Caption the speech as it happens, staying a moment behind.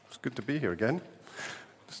good to be here again.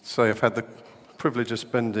 Just to say I've had the privilege of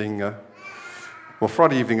spending,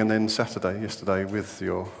 Friday evening and then yesterday, with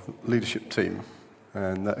your leadership team.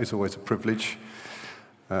 And that is always a privilege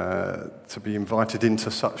to be invited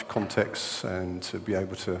into such contexts and to be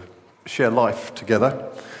able to share life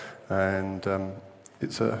together. And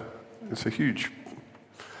it's a huge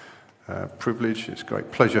privilege. It's a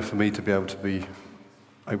great pleasure for me to be able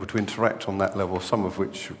to interact on that level, some of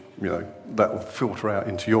which, that will filter out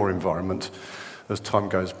into your environment as time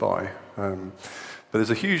goes by. But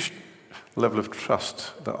there's a huge level of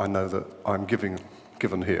trust that I know that I'm given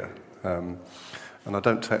here. And I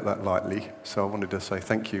don't take that lightly. So I wanted to say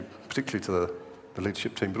thank you, particularly to the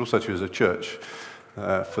leadership team, but also to you as a church,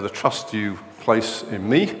 for the trust you place in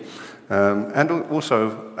me, and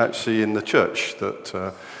also actually in the church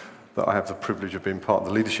that I have the privilege of being part of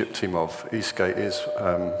the leadership team of. Eastgate is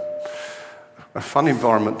a fun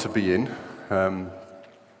environment to be in. I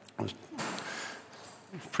was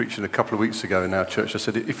preaching a couple of weeks ago in our church. I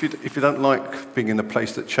said, if you don't like being in a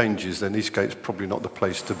place that changes, then Eastgate's probably not the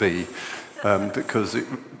place to be, because it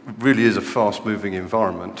really is a fast-moving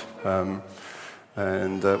environment.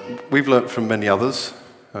 And we've learnt from many others,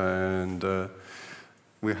 and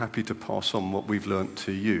we're happy to pass on what we've learnt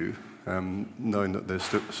to you, knowing that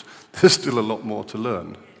there's still a lot more to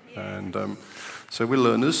learn. And so we're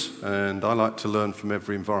learners, and I like to learn from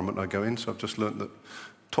every environment I go in. So I've just learnt that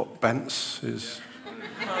top bants is...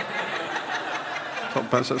 top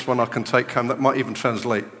bants, that's one I can take home. That might even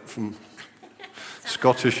translate from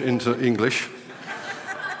Scottish into English.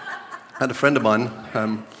 And a friend of mine,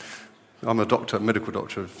 I'm a doctor, medical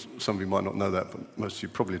doctor. Some of you might not know that, but most of you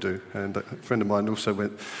probably do. And a friend of mine also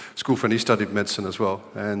went to school for, and he studied medicine as well.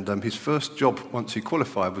 And his first job, once he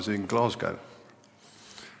qualified, was in Glasgow.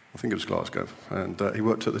 I think it was Glasgow. And he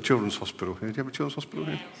worked at the Children's Hospital. Do you have a Children's Hospital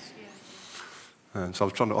here? Yes. And so I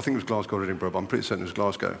think it was Glasgow or Edinburgh, but I'm pretty certain it was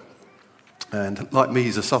Glasgow. And like me,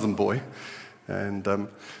 he's a southern boy. And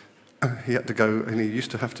he had to go, and he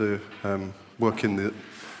used to have to work in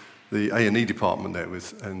the A&E department there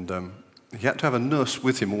and he had to have a nurse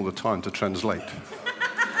with him all the time to translate.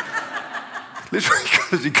 Literally,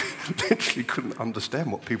 because he literally couldn't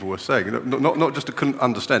understand what people were saying. Not just couldn't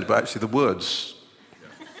understand it, but actually the words,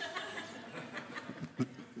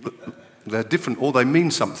 they're different, or they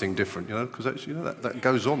mean something different, because actually, that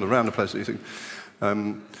goes on around the place that you think.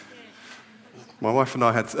 My wife and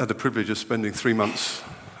I had the privilege of spending 3 months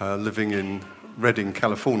living in Redding,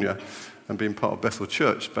 California, and being part of Bethel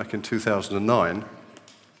Church back in 2009.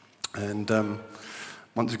 And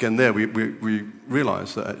once again there, we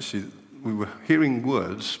realised that actually we were hearing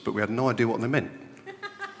words, but we had no idea what they meant.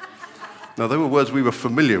 Now, they were words we were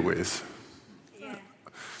familiar with,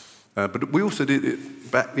 but we also did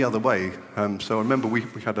it back the other way. So I remember we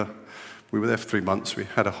were there for 3 months, we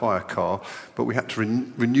had a hire car, but we had to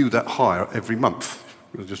renew that hire every month.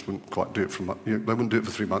 They just wouldn't quite do it they wouldn't do it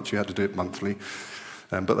for 3 months, you had to do it monthly.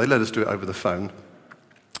 But they let us do it over the phone.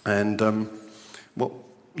 And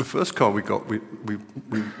the first car we got, we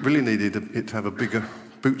really needed it to have a bigger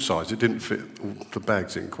boot size. It didn't fit all the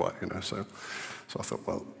bags in quite, So I thought,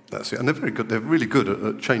 well, that's it. And they're very good. They're really good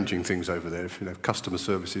at changing things over there. Customer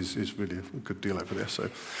service is really a good deal over there. So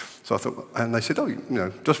I thought, and they said,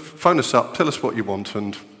 just phone us up, tell us what you want,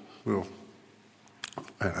 and we'll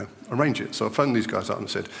arrange it. So I phoned these guys up and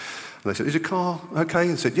they said, is your car okay?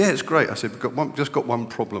 And said, yeah, it's great. I said, we've just got one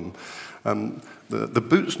problem. The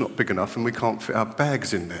boot's not big enough and we can't fit our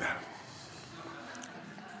bags in there.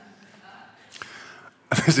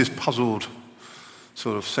 And there's this puzzled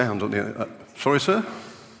sort of sound on the end. Sorry, sir?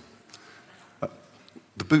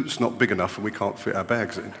 The boot's not big enough and we can't fit our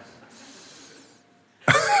bags in.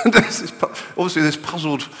 Obviously, this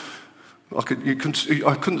puzzled... I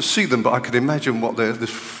couldn't see them, but I could imagine what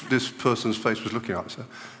this person's face was looking at. So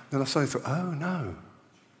then I suddenly thought, oh no,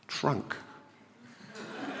 trunk.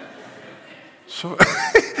 So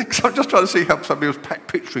I'm just trying to see how somebody was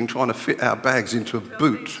picturing trying to fit our bags into a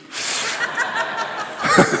boot.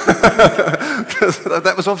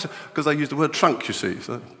 That was obviously because they used the word trunk, you see.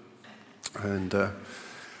 So, and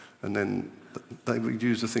then they would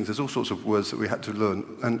use the things. There's all sorts of words that we had to learn.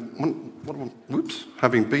 And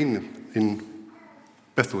having been in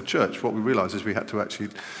Bethel Church, what we realised is we had to actually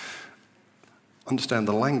understand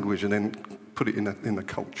the language and then put it in the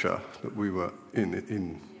culture that we were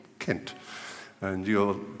in Kent. And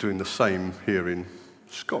you're doing the same here in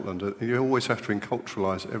Scotland. You always have to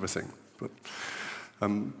enculturalise everything. But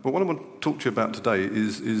what I want to talk to you about today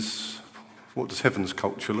is what does heaven's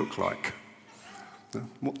culture look like?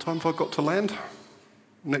 What time have I got to land?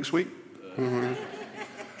 Next week?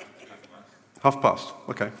 1:30.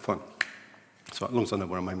 Okay, fine. So as long as I know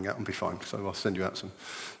where I'm aiming at, I'll be fine. So I'll send you out some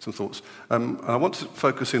thoughts. And I want to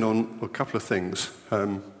focus in on a couple of things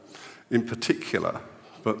in particular,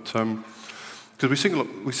 but because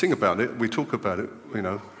we sing about it, we talk about it,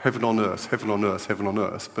 heaven on earth, heaven on earth, heaven on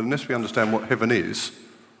earth. But unless we understand what heaven is,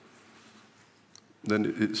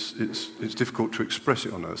 then it's difficult to express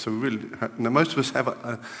it on earth. So we really now most of us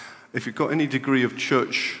have if you've got any degree of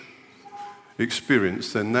church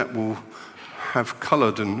experience, then that will have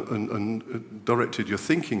coloured and directed your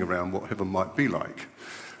thinking around what heaven might be like.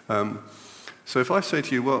 So if I say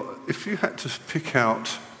to you, well, if you had to pick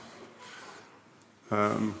out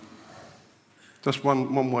just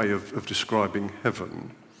one way of describing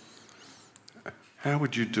heaven, how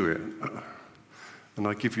would you do it? And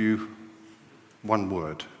I give you one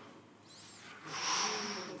word.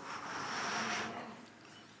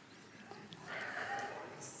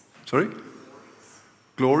 Sorry?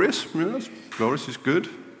 Glorious? Yes. Glorious is good.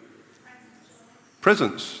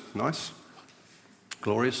 Presence. Nice.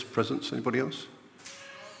 Glorious. Presence. Anybody else?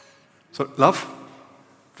 So, love?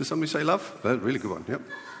 Did somebody say love? That's a really good one. Yep.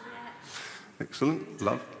 Excellent.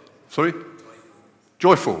 Love. Sorry?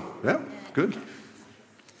 Joyful. Yeah. Good.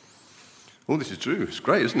 All this is true. It's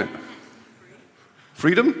great, isn't it?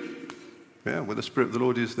 Freedom? Yeah. Where the Spirit of the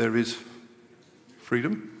Lord is, there is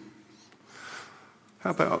freedom.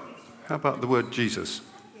 How about the word Jesus?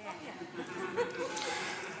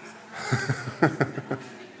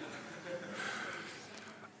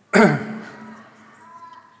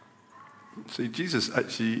 See, Jesus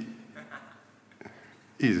actually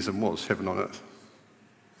is and was heaven on earth.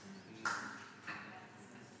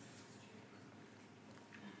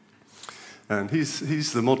 And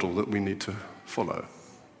he's the model that we need to follow.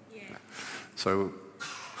 Yeah. So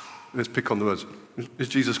let's pick on the words. Is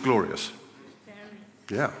Jesus glorious? Very.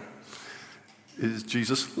 Yeah. Is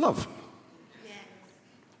Jesus love? Yeah.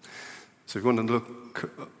 So if you want to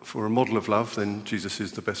look for a model of love, then Jesus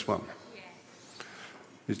is the best one. Yeah.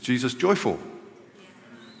 Is Jesus joyful?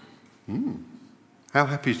 Yeah. How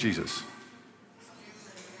happy is Jesus?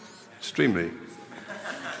 Extremely.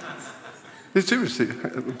 Seriously,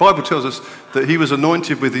 the Bible tells us that he was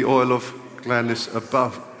anointed with the oil of gladness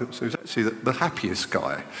above. So he's actually the happiest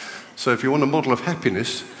guy. So if you want a model of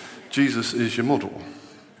happiness, Jesus is your model.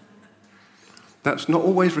 That's not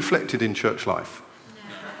always reflected in church life.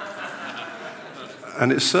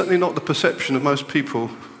 And it's certainly not the perception of most people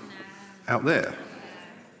out there.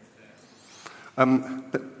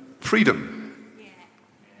 Freedom.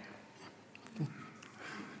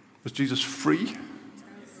 Was Jesus free?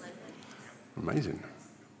 Amazing.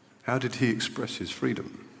 How did he express his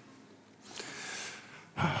freedom?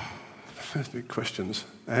 There's big questions.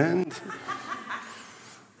 And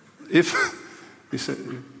if, he said,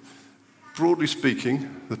 broadly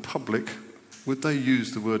speaking, the public, would they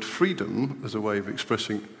use the word freedom as a way of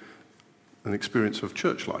expressing an experience of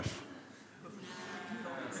church life?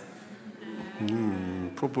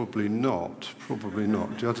 Probably not. Probably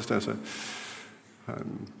not. Do you understand? So,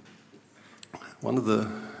 one of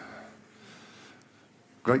the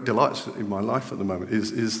great delights in my life at the moment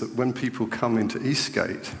is that when people come into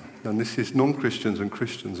Eastgate, and this is non-Christians and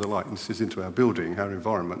Christians alike, and this is into our building, our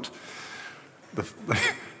environment, the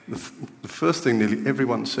first thing nearly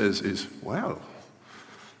everyone says is, wow,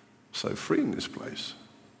 so free in this place.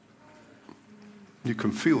 You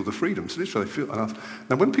can feel the freedom. So literally,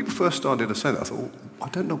 now when people first started to say that, I thought, I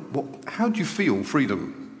don't know, how do you feel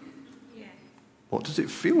freedom? Yeah. What does it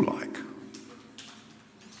feel like?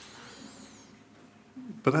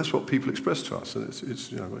 But that's what people express to us, and it's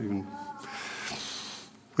even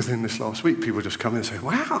within this last week, people just come in and say,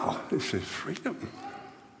 "Wow, this is freedom,"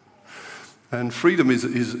 and freedom is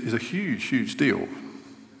a huge, huge deal.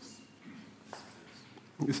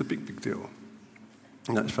 It's a big, big deal.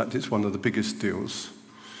 And in fact, it's one of the biggest deals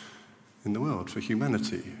in the world for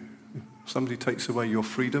humanity. If somebody takes away your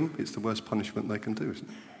freedom, it's the worst punishment they can do, isn't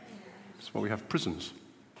it? That's why we have prisons.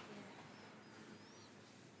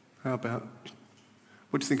 How about,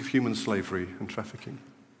 what do you think of human slavery and trafficking?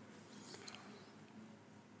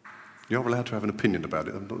 You're allowed to have an opinion about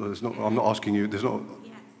it. I'm not asking you,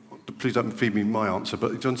 please don't feed me my answer,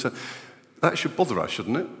 but that should bother us,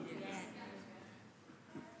 shouldn't it?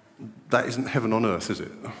 That isn't heaven on earth, is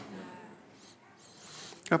it?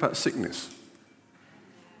 How about sickness?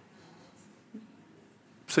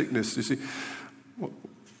 Sickness, you see,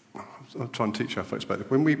 I'll try and teach our folks about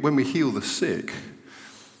it. When we heal the sick,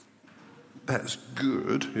 that's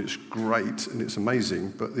good, it's great, and it's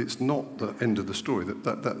amazing, but it's not the end of the story.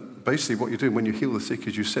 That basically what you're doing when you heal the sick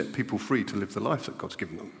is you set people free to live the life that God's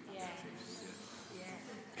given them. Yeah. Yeah.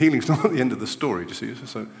 Healing's not the end of the story, do you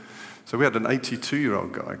see? So we had an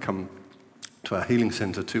 82-year-old guy come to our healing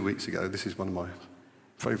centre 2 weeks ago. This is one of my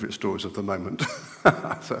favourite stories of the moment.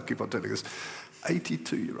 So I keep on telling this.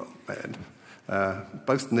 82-year-old man,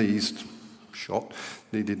 both knees shot,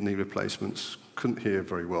 needed knee replacements, couldn't hear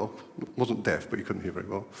very well. Wasn't deaf, but he couldn't hear very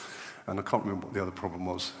well. And I can't remember what the other problem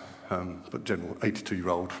was. But general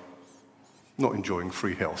 82-year-old, not enjoying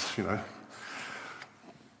free health, you know.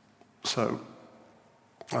 So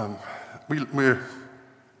we live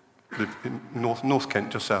in North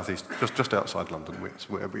Kent, just southeast, just outside London. That's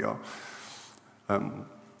where we are.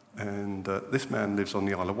 And this man lives on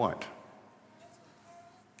the Isle of Wight,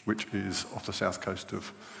 which is off the south coast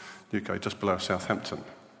of the UK, just below Southampton.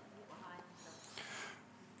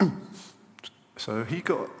 So he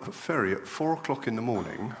got a ferry at 4 o'clock in the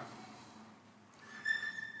morning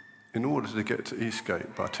in order to get to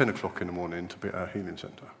Eastgate by 10 o'clock in the morning to be at our healing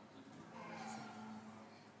centre.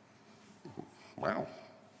 Wow.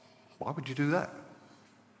 Why would you do that?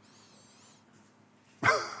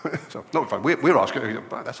 So, not fun. We're asking,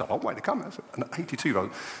 that's a long way to come. That's an 82-year-old.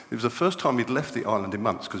 It was the first time he'd left the island in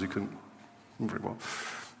months because he couldn't very well.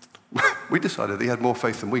 We decided that he had more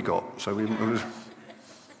faith than we got, so we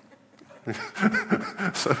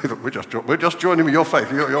so we're just joining with your faith.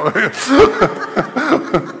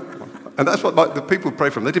 And that's what the people pray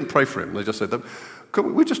for him. They didn't pray for him. They just said,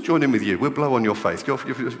 "We're just joining with you. We'll blow on your faith. Your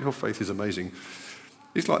faith is amazing."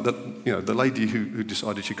 He's like the lady who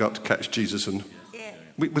decided she'd go up to catch Jesus, and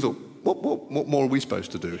we thought, what more are we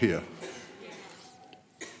supposed to do here?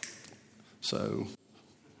 So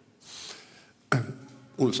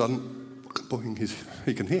all of a sudden, boing,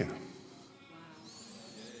 he can hear.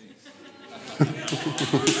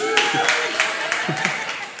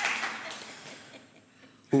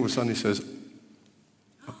 All of a sudden he says,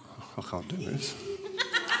 I can't do this.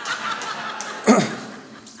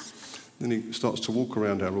 Then he starts to walk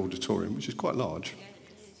around our auditorium, which is quite large.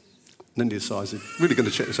 Then he decides he's really going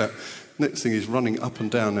to check this out. Next thing, he's running up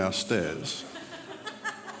and down our stairs.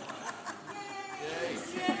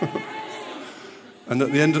 And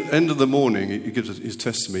at the end of the morning, he gives us his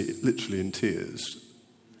testimony, literally in tears,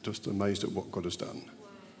 just amazed at what God has done.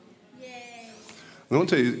 And I want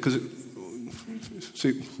to tell you, because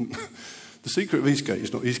see, the secret of Eastgate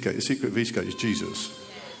is not Eastgate. The secret of Eastgate is Jesus.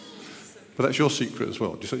 But that's your secret as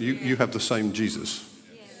well. You have the same Jesus.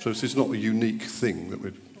 So this is not a unique thing that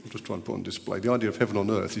we're just trying to put on display. The idea of heaven on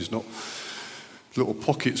earth is not little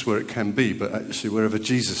pockets where it can be, but actually wherever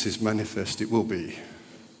Jesus is manifest, it will be.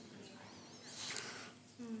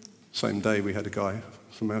 Same day, we had a guy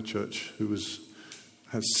from our church who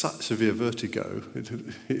had such severe vertigo. It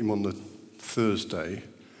hit him on the Thursday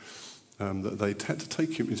that they had to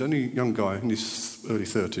take him. He's only a young guy in his early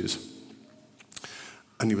 30s.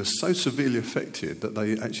 And he was so severely affected that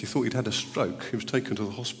they actually thought he'd had a stroke. He was taken to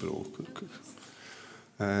the hospital.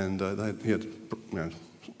 And he had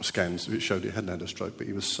scans which showed he hadn't had a stroke, but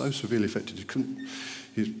he was so severely affected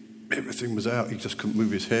everything was out. He just couldn't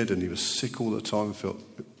move his head, and he was sick all the time. Felt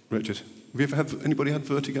wretched. Have you ever had anybody had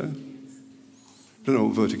vertigo? I don't know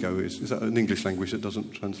what vertigo is. Is that an English language that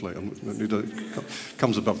doesn't translate? It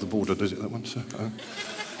comes above the border, does it? That one. So,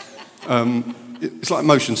 it's like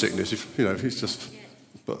motion sickness. If it's just,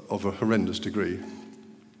 but of a horrendous degree.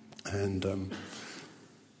 And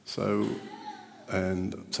so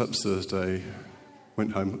that was Thursday.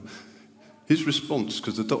 Went home. His response,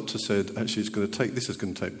 because the doctor said, actually, this is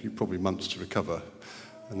going to take you probably months to recover,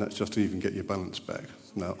 and that's just to even get your balance back.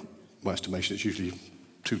 Now, my estimation, it's usually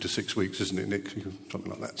 2 to 6 weeks, isn't it, Nick?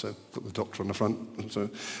 Something like that. So put the doctor on the front. And so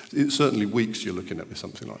it's certainly weeks you're looking at with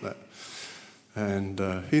something like that. And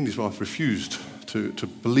he and his wife refused to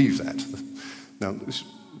believe that. Now,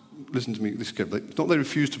 listen to me. It's not they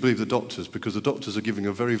refuse to believe the doctors, because the doctors are giving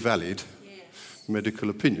a very valid medical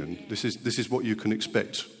opinion. This is what you can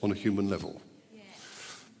expect on a human level.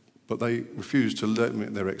 But they refuse to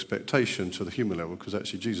limit their expectation to the human level, because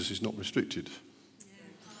actually Jesus is not restricted.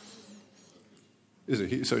 Is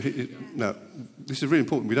it? Now, this is really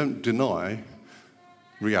important. We don't deny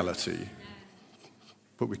reality,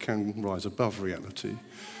 but we can rise above reality.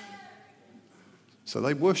 So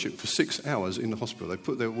they worship for 6 hours in the hospital. They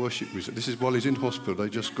put their worship music. This is while he's in hospital. They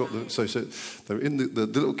just got so they're in the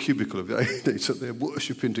little cubicle of the A&E, so they're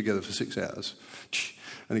worshipping together for 6 hours.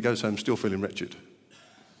 And he goes home still feeling wretched.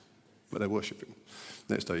 But they're worshipping.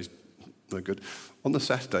 Next day, he's no good. On the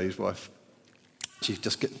Saturday, his wife, she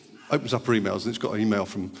just opens up her emails, and it's got an email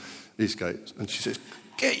from Eastgate. And she says,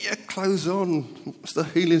 "Get your clothes on. It's the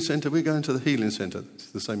healing centre. We're going to the healing centre."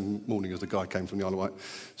 It's the same morning as the guy came from the Isle of Wight.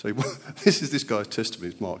 So this is this guy's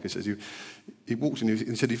testimony, it's Mark. He says, he walked in and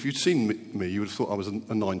he said, "If you'd seen me, you would have thought I was a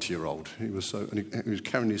 90-year-old. He was he was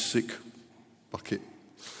carrying his sick bucket.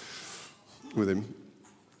 with him.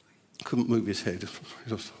 Couldn't move his head,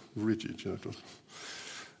 just rigid,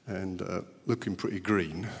 and looking pretty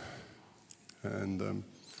green. And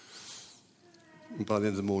by the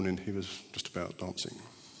end of the morning, he was just about dancing,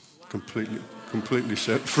 completely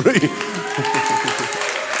set free.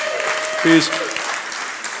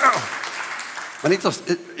 And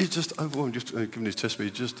he just overwhelmed, just giving his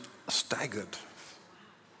testimony, just staggered.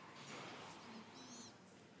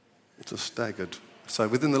 Just staggered. So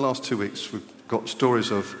within the last 2 weeks, we've got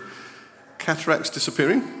stories of cataracts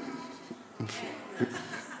disappearing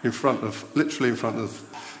literally in front of.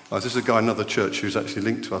 This is a guy in another church who's actually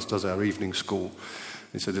linked to us, does our evening school.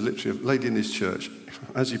 He said, literally, a lady in his church,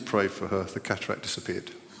 as he prayed for her, the cataract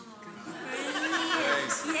disappeared.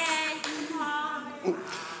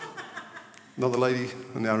 Another lady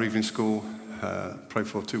in our evening school prayed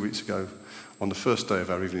for 2 weeks ago on the first day of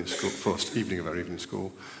our evening school, first evening of our evening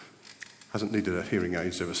school, hasn't needed a hearing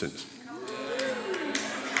aids ever since.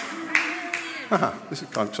 This is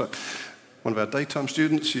kind of exciting. One of our daytime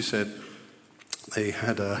students, she said they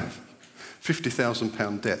had a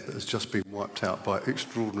 £50,000 debt that has just been wiped out by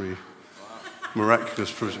extraordinary, miraculous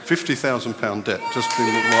provision. £50,000 debt just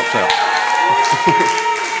been wiped out.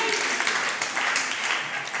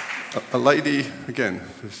 A lady, again,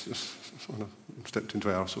 who's just sort of stepped into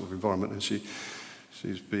our sort of environment, and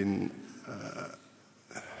she's been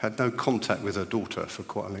had no contact with her daughter for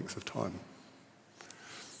quite a length of time.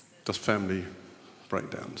 Just family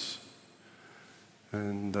breakdowns.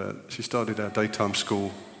 And she started our daytime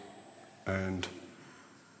school, and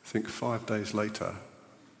I think 5 days later,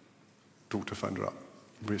 daughter phoned her up,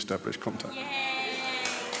 re-established contact.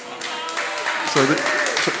 So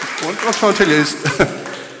what I'm trying to tell you is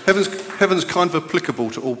heaven's kind of applicable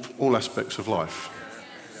to all aspects of life.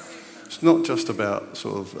 It's not just about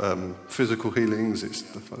sort of physical healings, it's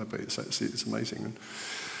stuff like that, but it's amazing.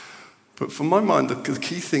 But from my mind, the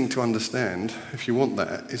key thing to understand, if you want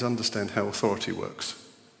that, is understand how authority works.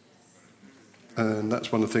 And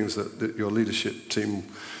that's one of the things that your leadership team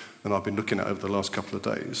and I've been looking at over the last couple of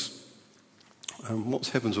days. What's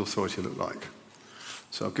heaven's authority look like?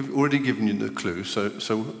 So I've already given you the clue. So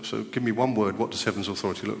give me one word. What does heaven's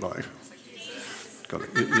authority look like? Got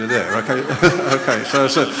it. You're there. Okay.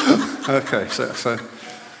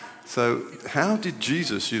 So how did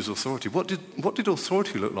Jesus use authority? What did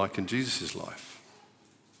authority look like in Jesus' life?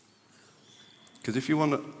 Because if you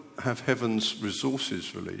want to have heaven's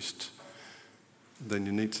resources released, then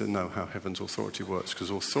you need to know how heaven's authority works, because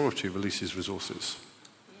authority releases resources.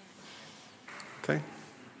 Okay?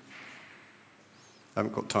 I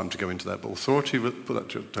haven't got time to go into that, but authority, put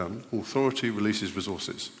that down. Authority releases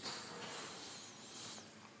resources.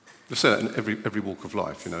 They say that in every walk of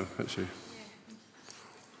life, actually.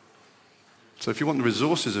 So if you want the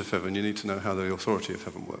resources of heaven, you need to know how the authority of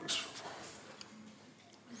heaven works.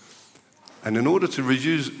 And in order to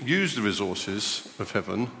use the resources of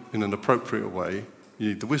heaven in an appropriate way, you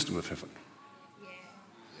need the wisdom of heaven. Yeah.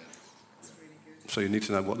 That's really good. So you need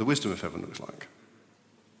to know what the wisdom of heaven looks like.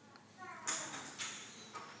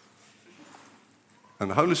 And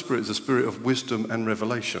the Holy Spirit is a spirit of wisdom and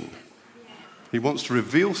revelation. Yeah. He wants to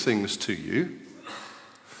reveal things to you,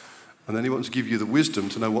 and then he wants to give you the wisdom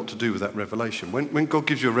to know what to do with that revelation. When God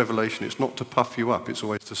gives you a revelation, it's not to puff you up, it's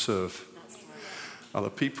always to serve other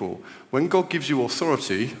people. When God gives you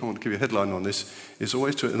authority, I want to give you a headline on this, it's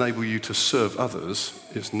always to enable you to serve others.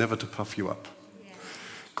 It's never to puff you up. Yeah.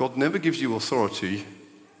 God never gives you authority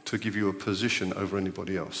to give you a position over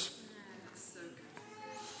anybody else.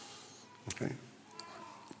 Okay?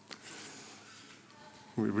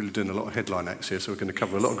 We're really doing a lot of headline acts here, so we're going to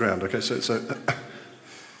cover a lot of ground. Okay, so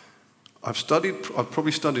I've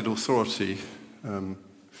probably studied authority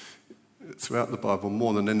throughout the Bible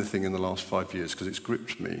more than anything in the last 5 years, because it's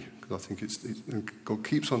gripped me. Because I think God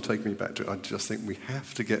keeps on taking me back to it. I just think we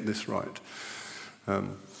have to get this right.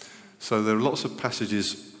 So there are lots of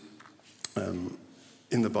passages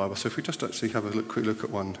in the Bible. So if we just actually have a quick look at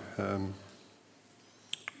one.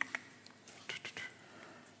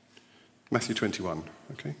 Matthew 21,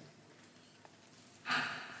 okay?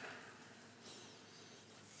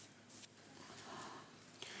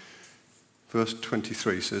 Verse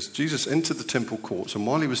 23 says, Jesus entered the temple courts, and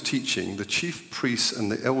while he was teaching, the chief priests and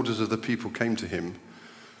the elders of the people came to him.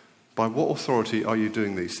 By what authority are you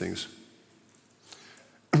doing these things?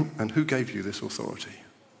 And who gave you this authority?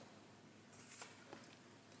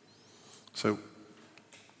 So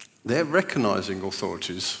they're recognizing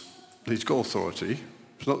authorities. He's got authority.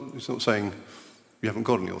 It's not saying you haven't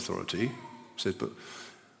got any authority. He says, but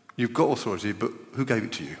you've got authority, but who gave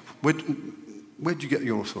it to you? Where do you get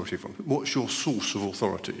your authority from? What's your source of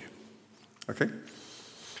authority? Okay?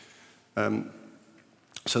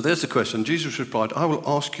 So there's the question. Jesus replied, I will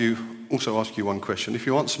also ask you one question. If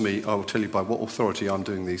you answer me, I will tell you by what authority I'm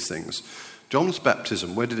doing these things. John's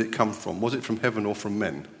baptism, where did it come from? Was it from heaven or from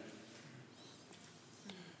men?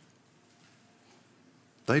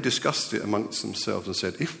 They discussed it amongst themselves and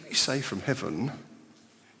said, if we say from heaven,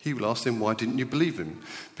 he will ask them, why didn't you believe him?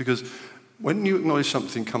 Because when you acknowledge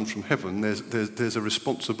something comes from heaven, there's a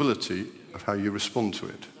responsibility of how you respond to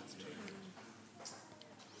it.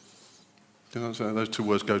 You know, so those two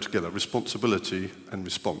words go together, responsibility and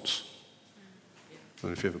response. I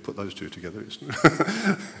don't know if you ever put those two together.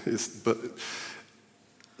 But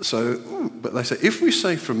they say, if we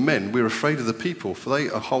say from men, we're afraid of the people, for they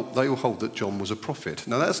will hold that John was a prophet.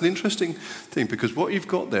 Now that's an interesting thing, because what you've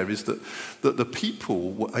got there is that the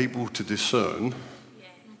people were able to discern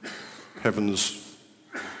heaven's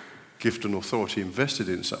gift and authority invested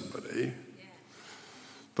in somebody,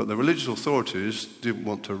 but the religious authorities didn't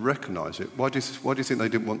want to recognize it. Why do you think they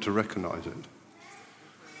didn't want to recognize it?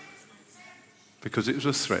 Because it was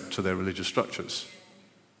a threat to their religious structures.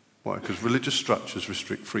 Why? Because religious structures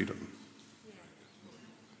restrict freedom.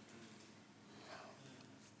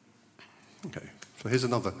 Okay, so here's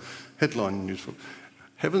another headline news.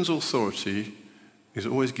 Heaven's authority is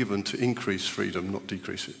always given to increase freedom, not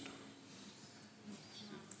decrease it.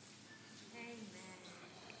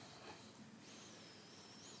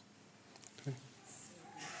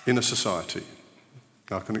 In a society.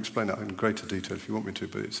 Now, I can explain that in greater detail if you want me to,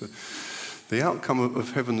 but it's the outcome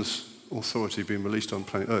of heaven's authority being released on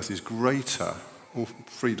planet Earth is greater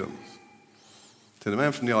freedom. So the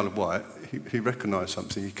man from the Isle of Wight, he recognised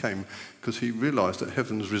something. He came because he realised that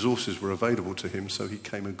heaven's resources were available to him, so he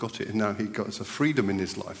came and got it. And now he got a freedom in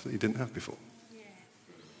his life that he didn't have before.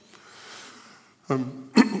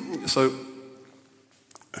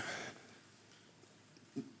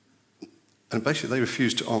 And basically they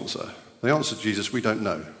refused to answer. They answered Jesus, we don't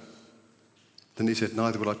know. Then he said,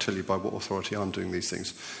 neither will I tell you by what authority I'm doing these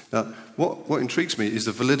things. Now, what intrigues me is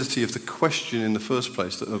the validity of the question in the first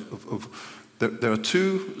place. There are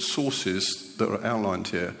two sources that are outlined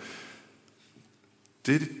here.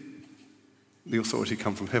 Did the authority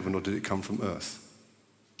come from heaven or did it come from earth?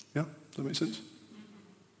 Yeah? Does that make sense?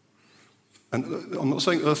 And I'm not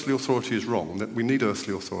saying earthly authority is wrong, that we need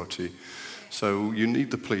earthly authority. So you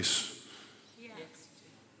need the police.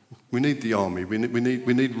 We need the army. We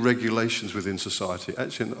need regulations within society.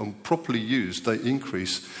 Actually, and properly used, they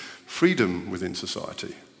increase freedom within society.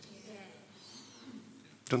 Do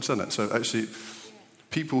you understand that? So actually,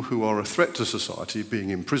 people who are a threat to society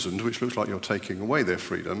being imprisoned, which looks like you're taking away their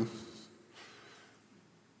freedom,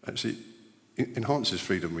 actually enhances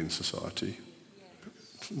freedom in society.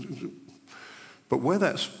 But where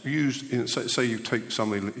that's used, say you take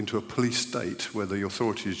somebody into a police state where the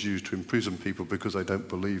authority is used to imprison people because they don't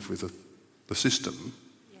believe with the system,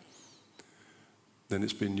 then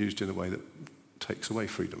it's been used in a way that takes away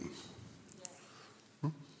freedom.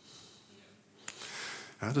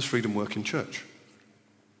 How does freedom work in church?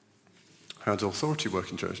 How does authority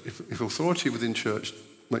work in church? If authority within church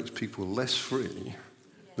makes people less free,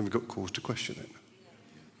 then we've got cause to question it.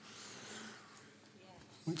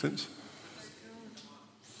 Make sense?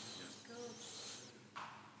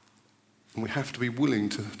 And we have to be willing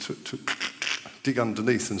to dig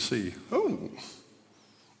underneath and see, oh,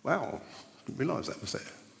 wow, didn't realise that was there.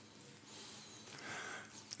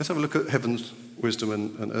 Let's have a look at heaven's wisdom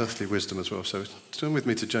and earthly wisdom as well. So turn with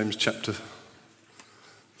me to James chapter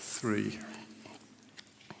 3.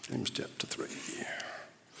 James chapter 3.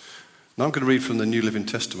 Now I'm going to read from the New Living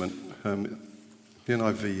Testament. The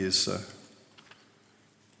NIV is a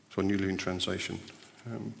New Living Translation.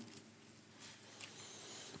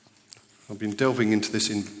 I've been delving into this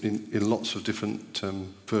in lots of different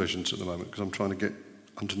versions at the moment because I'm trying to get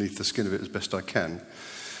underneath the skin of it as best I can.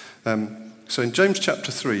 So in James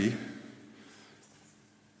chapter 3,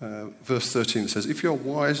 verse 13, it says, if you're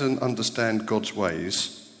wise and understand God's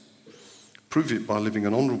ways, prove it by living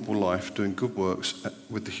an honourable life, doing good works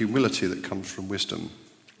with the humility that comes from wisdom.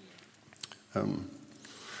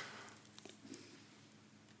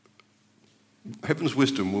 Heaven's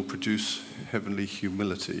wisdom will produce heavenly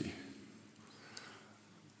humility.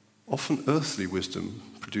 Often earthly wisdom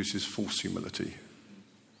produces false humility.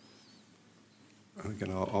 And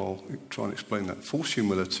again, I'll try and explain that. False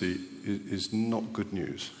humility is not good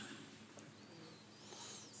news.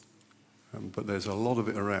 But there's a lot of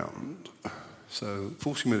it around. So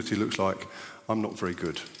false humility looks like, I'm not very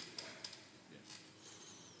good.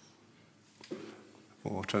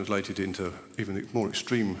 Or translated into even more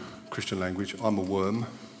extreme Christian language, I'm a worm.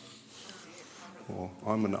 Or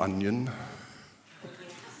I'm an onion.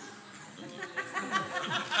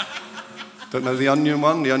 Don't know the onion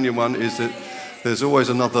one? The onion one is that there's always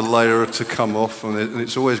another layer to come off, and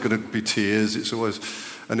it's always going to be tears. It's always,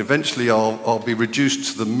 and eventually I'll be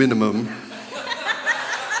reduced to the minimum.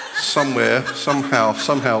 Somewhere,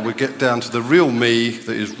 somehow we get down to the real me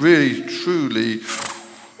that is really, truly,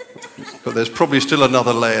 but there's probably still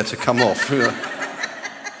another layer to come off. You know?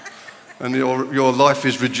 And your life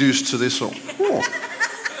is reduced to this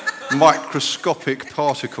microscopic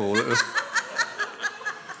particle.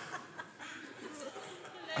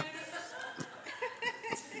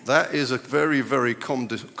 That is a very, very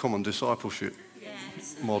common discipleship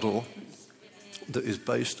model that is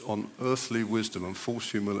based on earthly wisdom and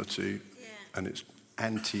false humility, and it's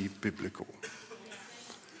anti-biblical.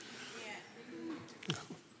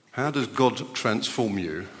 How does God transform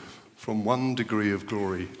you from one degree of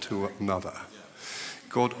glory to another?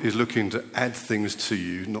 God is looking to add things to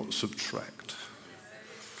you, not subtract.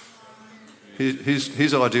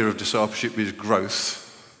 His idea of discipleship is growth.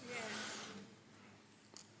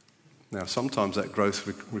 Now, sometimes that growth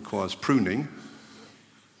requires pruning.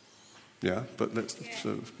 Yeah, but let's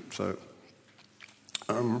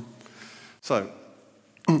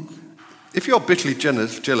if you're bitterly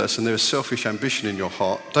jealous and there is selfish ambition in your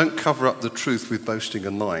heart, don't cover up the truth with boasting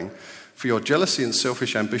and lying. For your jealousy and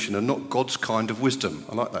selfish ambition are not God's kind of wisdom.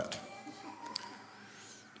 I like that.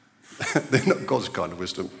 They're not God's kind of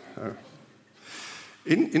wisdom. No.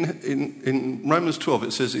 In Romans 12,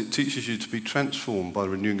 it says it teaches you to be transformed by the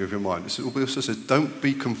renewing of your mind. It also says, don't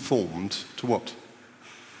be conformed to what?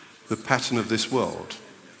 The pattern of this world.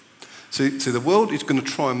 See, the world is going to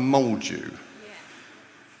try and mould you.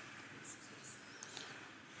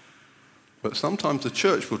 But sometimes the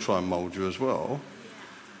church will try and mould you as well.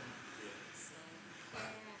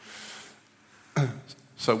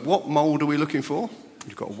 So what mould are we looking for?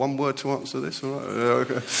 You've got one word to answer this, all right?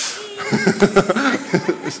 Okay.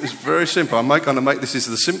 It's very simple. I'm going to make this is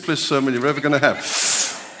the simplest sermon you're ever going to have.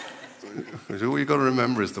 All you've got to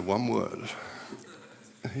remember is the one word.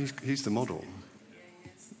 He's the model.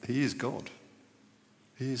 He is God.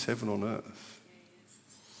 He is heaven on earth.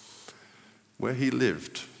 Where he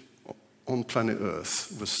lived on planet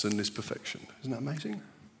Earth was sinless perfection. Isn't that amazing?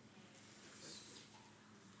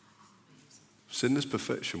 Sinless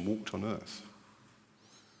perfection walked on earth.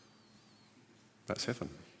 That's heaven.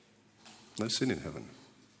 No sin in heaven.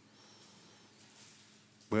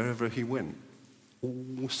 Wherever he went,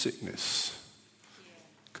 all sickness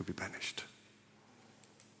could be banished.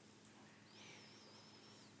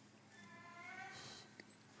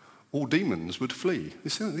 All demons would flee.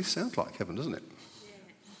 This sounds like heaven, doesn't it?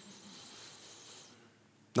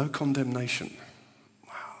 No condemnation.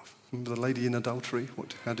 Wow. Remember the lady in adultery?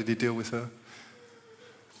 How did he deal with her?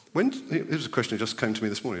 Here's a question that just came to me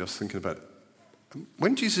this morning. I was thinking about it.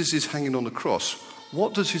 When Jesus is hanging on the cross,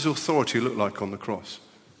 what does his authority look like on the cross?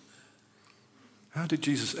 How did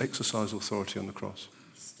Jesus exercise authority on the cross?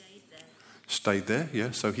 Stayed there,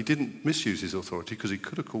 yeah. So he didn't misuse his authority because he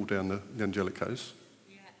could have called down the angelic host.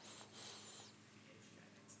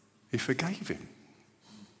 He forgave him.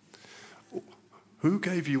 Who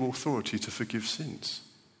gave you authority to forgive sins?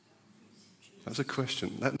 That's a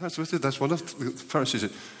question. That's one of the Pharisees.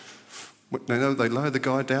 They lower the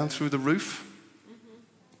guy down through the roof.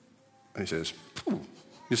 And he says,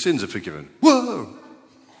 your sins are forgiven. Whoa!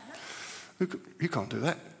 You can't do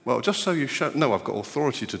that. Well, just so you show, no, I've got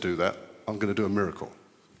authority to do that, I'm going to do a miracle.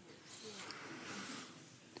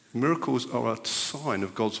 Miracles are a sign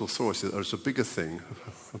of God's authority. There's a bigger thing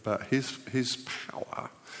about his power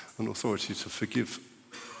and authority to forgive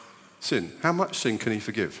sin. How much sin can he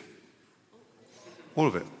forgive? All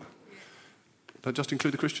of it. Don't just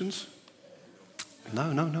include the Christians?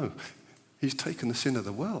 No. He's taken the sin of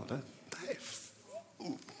the world.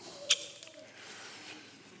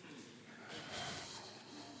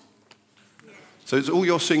 So is all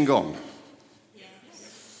your sin gone? Yes.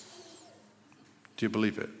 Do you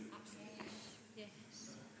believe it? Yes.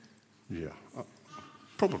 Yeah.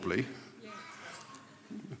 Probably.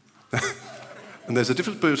 Yes. And there's a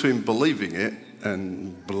difference between believing it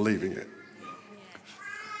and believing it.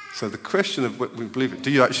 So the question of what we believe it,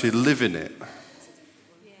 do you actually live in it?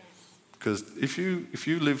 Because if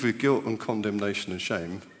you live with guilt and condemnation and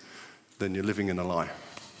shame, then you're living in a lie.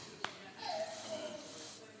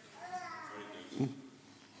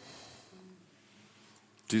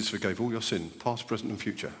 Jesus forgave all your sin, past, present, and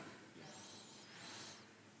future.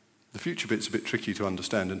 The future bit's a bit tricky to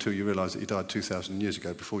understand until you realise that he died 2,000 years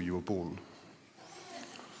ago before you were born.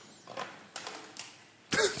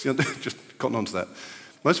 Just gotten on to that.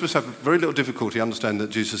 Most of us have very little difficulty understanding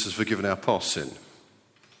that Jesus has forgiven our past sin.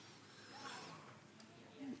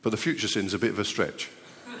 But the future sin's a bit of a stretch.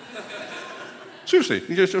 Seriously,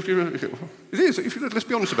 it is. Let's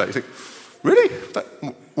be honest about it. You think, really?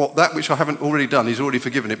 That which I haven't already done, he's already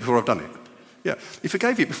forgiven it before I've done it? Yeah, he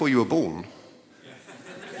forgave it before you were born.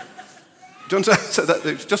 Do you understand? So that,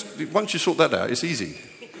 it's just, once you sort that out, it's easy.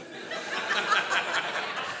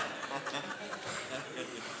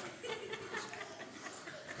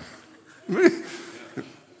 Really?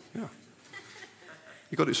 Yeah.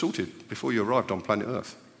 You got it sorted before you arrived on planet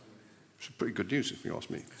Earth. It's pretty good news if you ask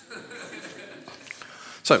me.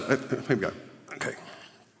 So, here we go. Okay.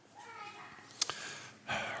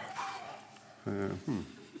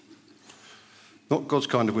 Not God's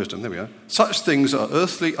kind of wisdom. There we go. Such things are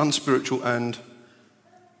earthly, unspiritual, and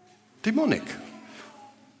demonic.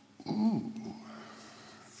 Ooh.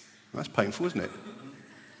 That's painful, isn't it?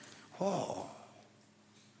 Oh.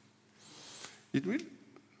 You'd really?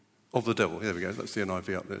 Of the devil. There we go. That's the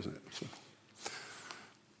NIV up there, isn't it? So,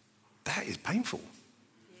 that is painful.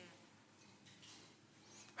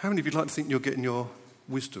 How many of you like to think you're getting your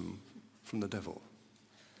wisdom from the devil?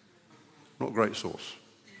 Not a great source.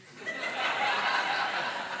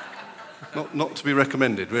 Not to be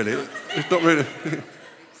recommended, really. It's not really.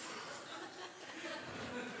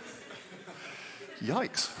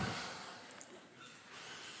 Yikes.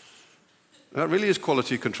 That really is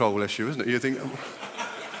quality control issue, isn't it? You think...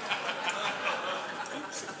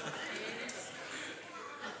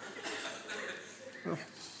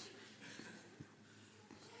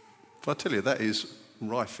 If I tell you that is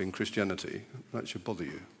rife in Christianity, that should bother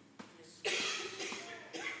you.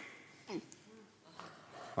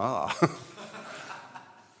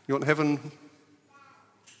 You want heaven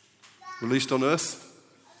released on earth?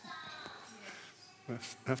 We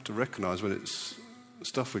have to recognise when it's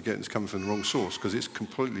stuff we're getting is coming from the wrong source, because it's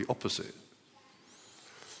completely opposite.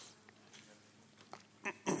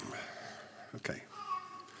 Okay.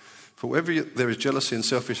 For wherever there is jealousy and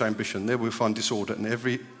selfish ambition, there we'll find disorder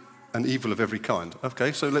and evil of every kind.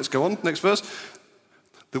 Okay, so let's go on. Next verse.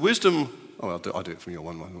 The wisdom... Oh, I'll do it from your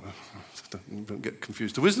one. Don't get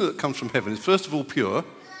confused. The wisdom that comes from heaven is first of all pure.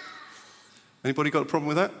 Anybody got a problem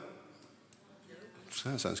with that?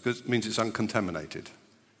 That sounds good. It means it's uncontaminated.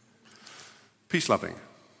 Peace-loving.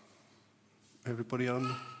 Everybody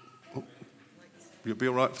on? Oh, you'll be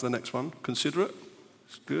all right for the next one. Considerate.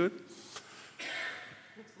 It's good.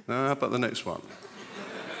 Now, how about the next one?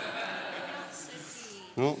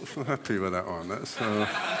 Not so happy with that one. That's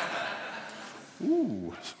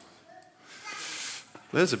ooh.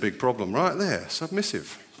 There's a big problem right there.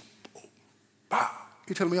 Submissive.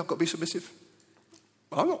 You telling me I've got to be submissive?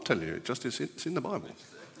 I'm not telling you. It's in the Bible.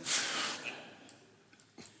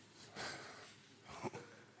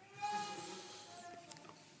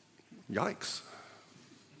 Yikes.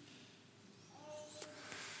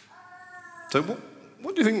 So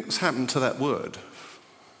what do you think has happened to that word?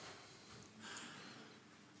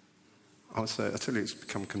 I tell you, it's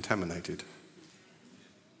become contaminated.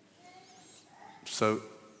 So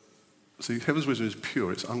heaven's wisdom is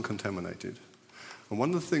pure, it's uncontaminated. And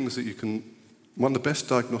one of the things that one of the best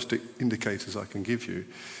diagnostic indicators I can give you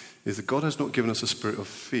is that God has not given us a spirit of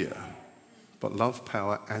fear, but love,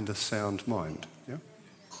 power, and a sound mind. Yeah?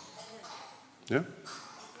 Yeah?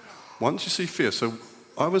 Once you see fear, so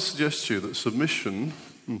I would suggest to you that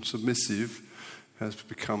submissive, has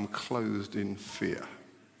become clothed in fear.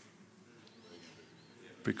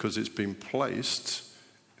 Because it's been placed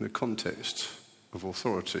in a context of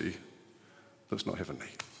authority that's not heavenly.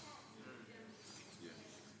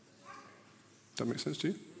 Does that make sense to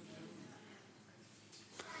you?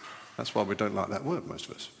 That's why we don't like that word, most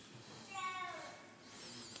of us.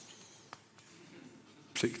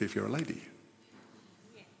 Particularly if you're a lady.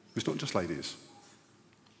 It's not just ladies.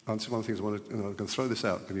 That's one of the things I'm going to throw this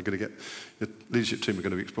out, and you're going to get, the leadership team are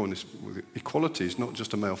going to be exploring this. Equality is not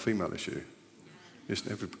just a male-female issue.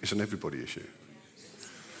 It's an everybody issue.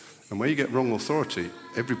 And where you get wrong authority,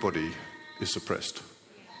 everybody is suppressed.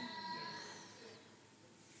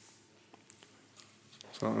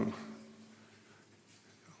 So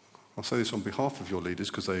I'll say this on behalf of your leaders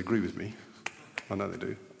because they agree with me. I know they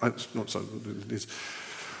do. It's not so.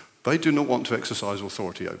 They do not want to exercise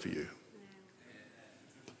authority over you.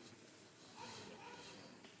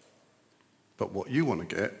 But what you want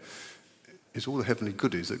to get is all the heavenly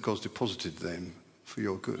goodies that God's deposited them for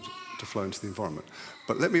your good to flow into the environment.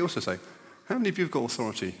 But let me also say, how many of you have got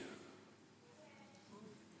authority?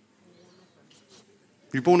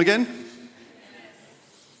 You born again?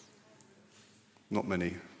 Not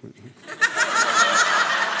many.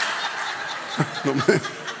 Not many.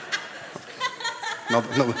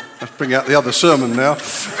 Let's bring out the other sermon now.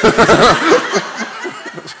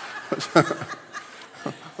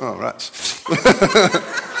 Oh, rats.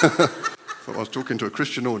 Thought I was talking to a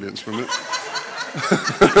Christian audience for a minute.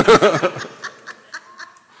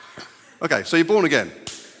 Okay, so you're born again.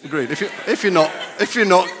 Agreed. If you're not,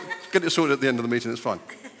 get it sorted at the end of the meeting. It's fine.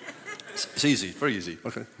 It's easy, very easy.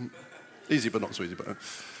 Okay, easy but not so easy. But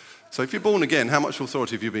so if you're born again, how much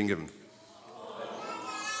authority have you been given?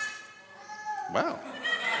 Wow.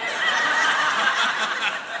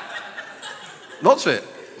 Lots of it.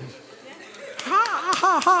 Ha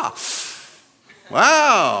ha ha.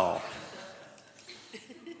 Wow.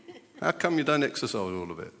 How come you don't exercise all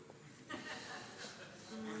of it?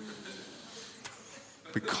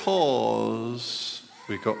 Because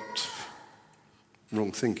we got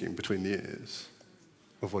wrong thinking between the ears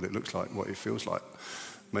of what it looks like, what it feels like.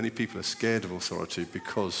 Many people are scared of authority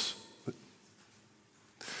because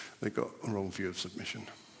they've got a wrong view of submission.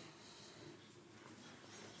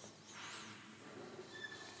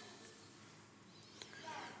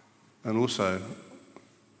 And also,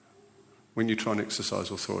 when you try and exercise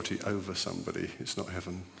authority over somebody, it's not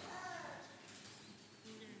heaven.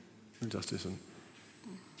 It just isn't.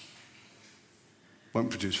 Won't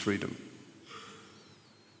produce freedom.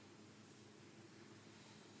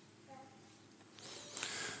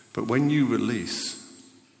 But when you release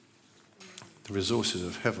the resources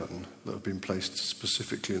of heaven that have been placed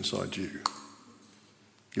specifically inside you,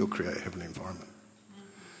 you'll create a heavenly environment.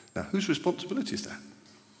 Now, whose responsibility is that?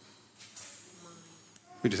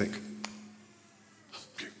 Who do you think?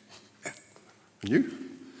 You. Yeah. And you?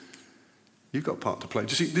 You've got a part to play.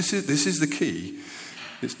 Do you see, this is the key.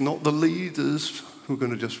 It's not the leaders who are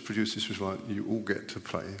going to just produce this result. You all get to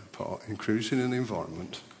play a part in creating an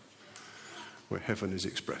environment where heaven is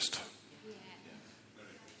expressed.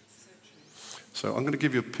 So I'm going to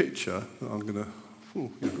give you a picture. I've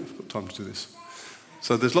got time to do this.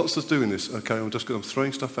 So there's lots to do in this. Okay, I'm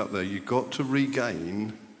throwing stuff out there. You've got to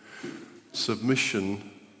regain submission,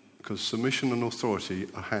 because submission and authority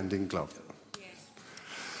are hand in glove. Yes.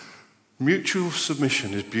 Mutual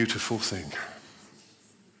submission is a beautiful thing.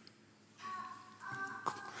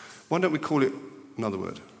 Why don't we call it another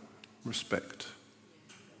word? Respect.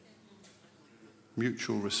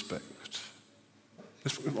 Mutual respect.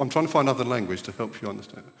 I'm trying to find other language to help you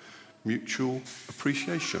understand. Mutual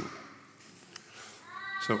appreciation.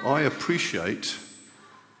 So I appreciate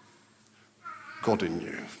God in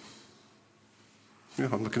you. Yeah,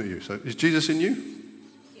 I'm looking at you. So is Jesus in you?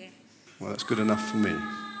 Yeah. Well, that's good enough for me.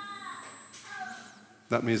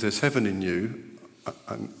 That means there's heaven in you.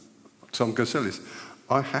 And so I'm going to say this.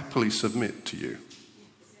 I happily submit to you.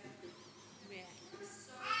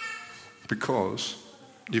 Because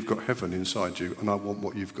you've got heaven inside you and I want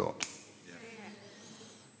what you've got.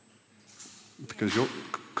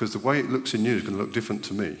 Because the way it looks in you is going to look different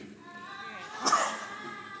to me.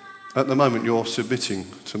 At the moment you're submitting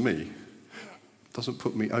to me. Doesn't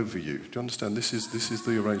put me over you. Do you understand? This is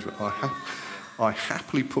the arrangement. I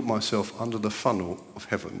happily put myself under the funnel of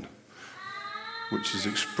heaven, which is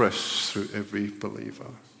expressed through every believer.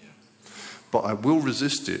 But I will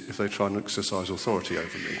resist it if they try and exercise authority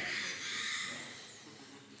over me.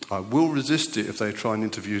 I will resist it if they try and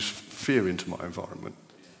introduce fear into my environment.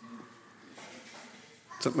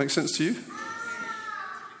 Does that make sense to you?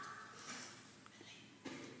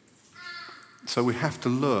 So we have to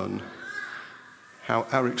learn how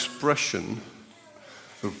our expression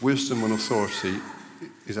of wisdom and authority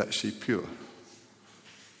is actually pure.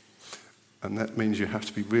 And that means you have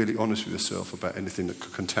to be really honest with yourself about anything that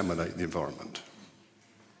could contaminate the environment.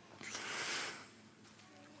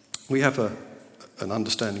 We have an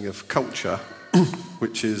understanding of culture,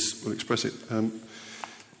 which is, we'll express it.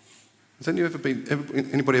 Has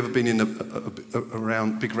anybody ever been in a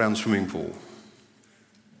big round swimming pool?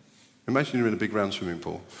 Imagine you're in a big round swimming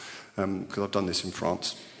pool, because I've done this in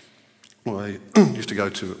France. Well, I used to go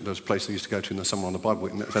to, there was a place I used to go to in the summer on the Bible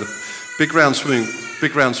week, and it had a big round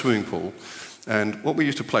swimming pool. And what we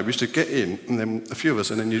used to play, we used to get in, and then a few of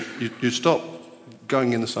us, and then you stop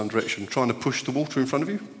going in the same direction, trying to push the water in front of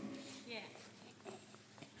you. Yeah.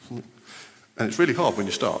 And it's really hard when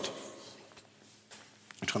you start.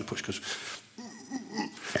 You're trying to push, because...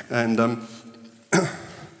 And,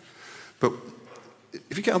 but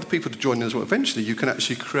if you get other people to join in as well, eventually you can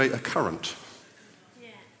actually create a current.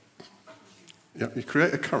 Yeah, you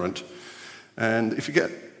create a current, and if you get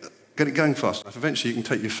it going fast enough, eventually you can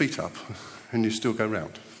take your feet up and you still go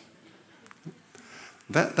round.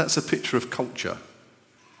 That's a picture of culture.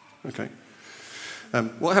 Okay.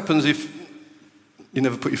 What happens if you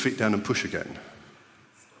never put your feet down and push again?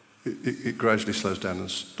 It gradually slows down and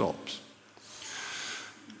stops.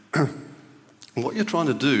 What you're trying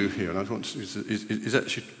to do here, and I want to, is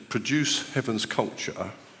actually produce heaven's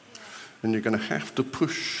culture, and you're going to have to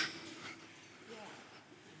push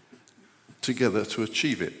together to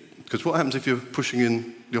achieve it. Because what happens if you're pushing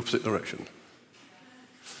in the opposite direction?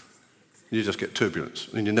 You just get turbulence,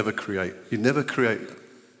 and you never create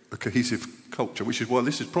a cohesive culture, which is why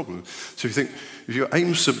this is a problem. So if you think, if you aim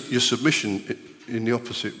your submission in the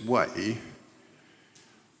opposite way,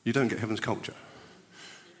 you don't get heaven's culture.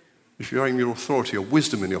 If you aim your authority or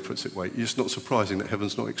wisdom in the opposite way, it's not surprising that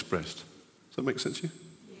heaven's not expressed. Does that make sense to you?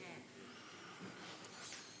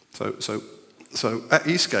 Yeah. So at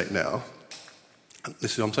Eastgate now,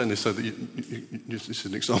 I'm saying this so that this is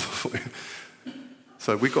an example for you.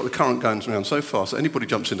 So we've got the current going around so fast that anybody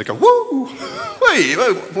jumps in, they go, whoa, wait,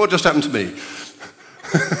 what just happened to me?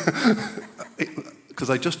 Because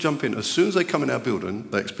they just jump in. As soon as they come in our building,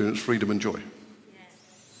 they experience freedom and joy.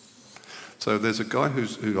 So there's a guy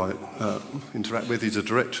who I interact with. He's a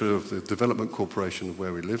director of the Development Corporation of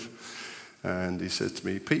where we live. And he said to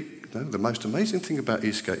me, Pete, the most amazing thing about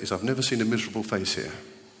Eastgate is I've never seen a miserable face here.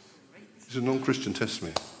 It's a non-Christian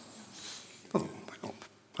testimony. I thought,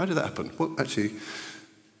 how did that happen? Well, actually,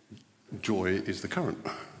 joy is the current.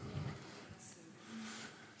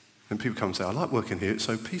 And people come and say, I like working here, it's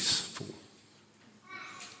so peaceful.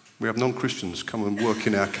 We have non-Christians come and work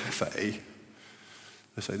in our cafe.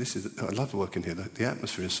 They say, I love working here. The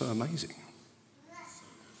atmosphere is so amazing.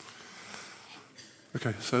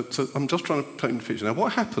 Okay, so I'm just trying to paint the picture. Now,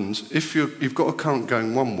 what happens if you've got a current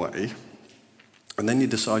going one way, and then you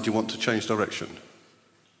decide you want to change direction?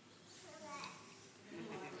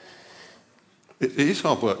 It is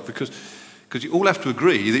hard work because you all have to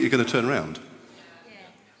agree that you're going to turn around.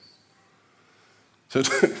 So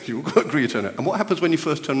you've got to agree to turn around. And what happens when you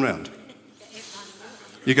first turn around?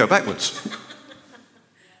 You go backwards.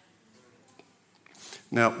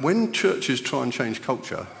 Now, when churches try and change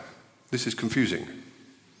culture, this is confusing.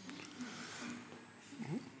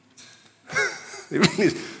 It really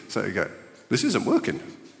is. So you go, this isn't working.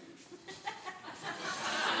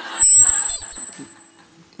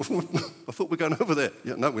 I thought we're going over there.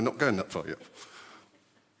 Yeah, no, we're not going that far yet.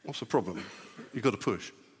 What's the problem? You've got to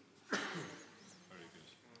push.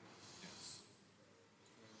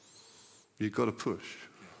 You've got to push.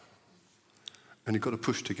 And you've got to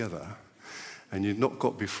push together. And you've not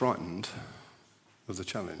got to be frightened of the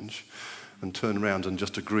challenge and turn around and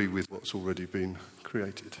just agree with what's already been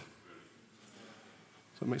created.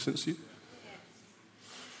 Does that make sense to you?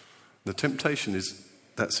 The temptation is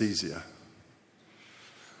that's easier.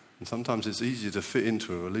 And sometimes it's easier to fit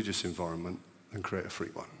into a religious environment than create a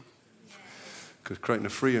free one. Because creating a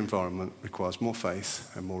free environment requires more faith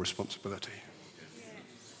and more responsibility.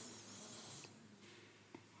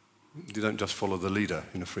 You don't just follow the leader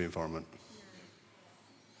in a free environment.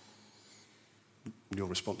 You're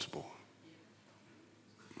responsible.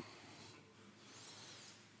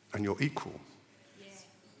 And you're equal.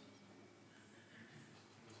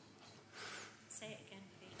 Say it again,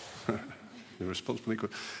 please. You're responsible and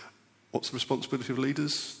equal. What's the responsibility of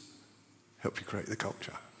leaders? Help you create the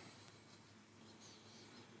culture.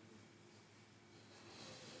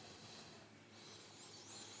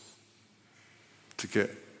 To get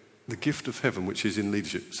the gift of heaven, which is in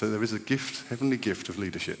leadership. So there is a gift, heavenly gift of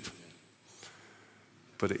leadership.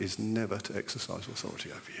 But it is never to exercise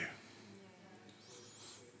authority over you.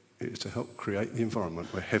 It is to help create the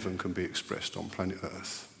environment where heaven can be expressed on planet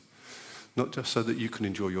Earth. Not just so that you can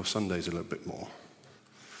enjoy your Sundays a little bit more.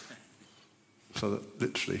 So that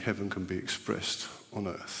literally heaven can be expressed on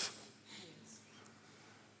earth.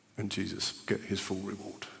 And Jesus get his full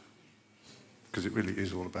reward. Because it really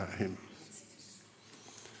is all about him.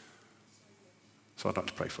 So I'd like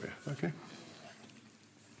to pray for you, okay?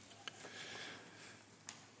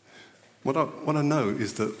 What I know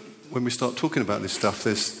is that when we start talking about this stuff,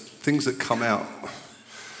 there's things that come out. You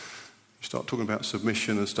start talking about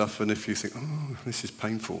submission and stuff, and if you think, oh, this is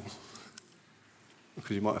painful,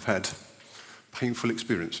 because you might have had painful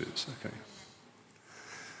experiences, okay?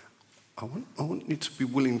 I want you to be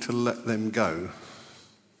willing to let them go.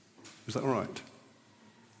 Is that all right?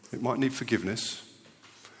 It might need forgiveness.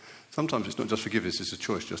 Sometimes it's not just forgiveness, it's a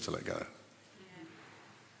choice just to let go.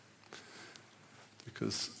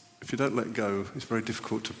 Because if you don't let go, it's very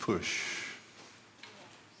difficult to push.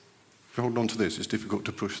 If you hold on to this, it's difficult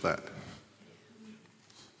to push that.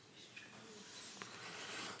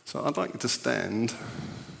 So I'd like you to stand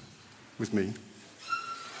with me.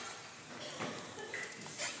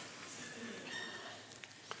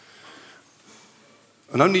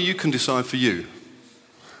 And only you can decide for you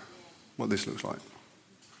what this looks like.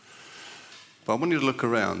 But I want you to look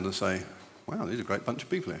around and say, wow, there's a great bunch of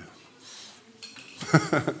people here.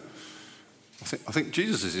 I think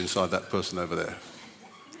Jesus is inside that person over there.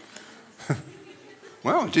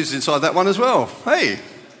 Wow, Jesus is inside that one as well. Hey,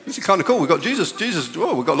 This is kind of cool. We've got Jesus,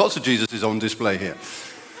 we've got lots of Jesuses on display here.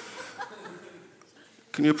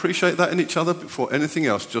 Can you appreciate that in each other before anything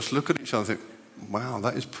else? Just look at each other and think, wow,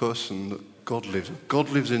 that is person that God lives. God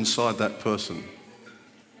lives inside that person.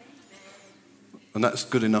 And that's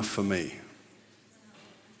good enough for me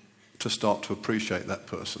to start to appreciate that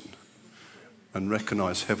person and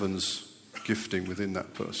recognize heaven's gifting within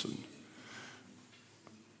that person.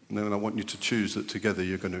 And then I want you to choose that together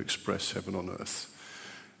you're going to express heaven on earth.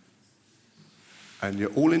 And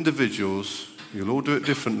you're all individuals, you'll all do it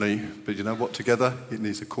differently, but you know what, together it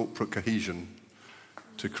needs a corporate cohesion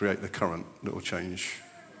to create the current that will change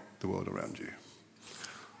the world around you.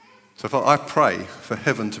 So if I pray for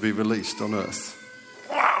heaven to be released on earth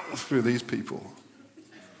through these people.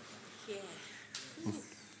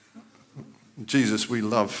 Jesus, we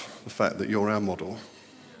love the fact that you're our model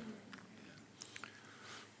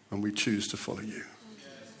and we choose to follow you.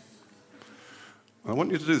 I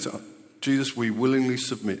want you to do this. Jesus, we willingly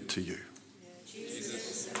submit to you.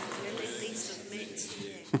 Jesus, we willingly submit to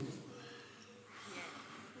you.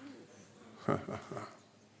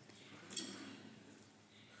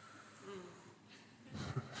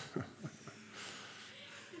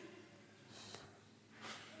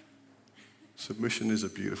 Submission is a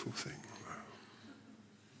beautiful thing.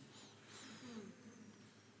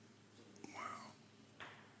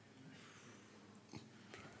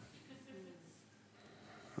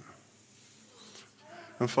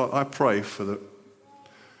 And Father, I pray for the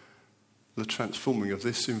transforming of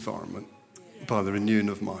this environment by the renewing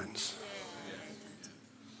of minds.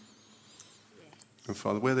 And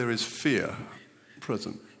Father, where there is fear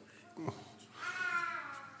present,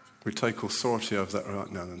 we take authority over that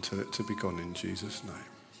right now and tell it to be gone in Jesus' name.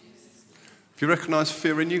 If you recognize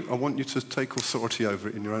fear in you, I want you to take authority over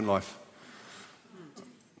it in your own life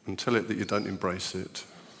and tell it that you don't embrace it.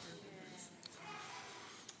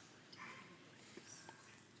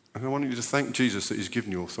 And I want you to thank Jesus that he's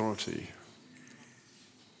given you authority.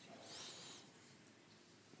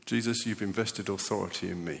 Jesus, you've invested authority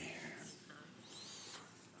in me.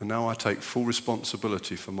 And now I take full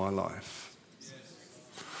responsibility for my life.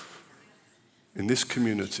 In this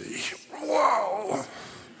community,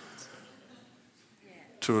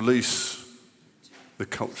 to release the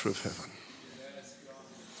culture of heaven.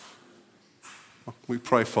 We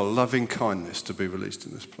pray for loving kindness to be released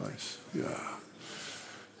in this place. Yeah.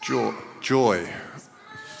 Joy,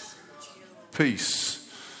 peace,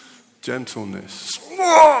 gentleness.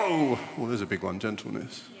 Whoa! Well, there's a big one,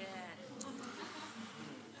 gentleness.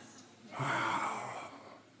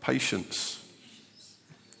 Patience.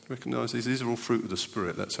 Recognize these are all fruit of the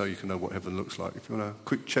Spirit. That's how you can know what heaven looks like. If you want a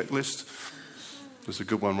quick checklist, there's a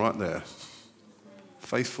good one right there.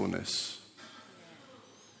 Faithfulness.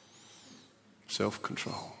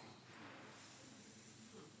 Self-control.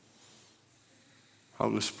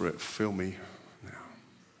 Holy Spirit, fill me now.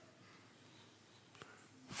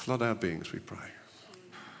 Flood our beings, we pray.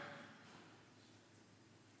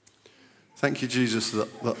 Thank you, Jesus,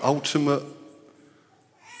 that the ultimate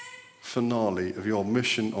finale of your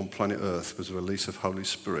mission on planet Earth was the release of Holy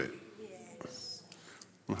Spirit. Yes.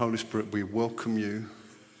 And Holy Spirit, we welcome you.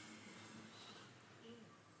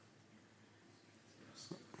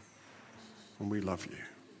 And we love you.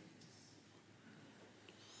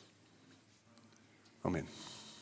 Amen.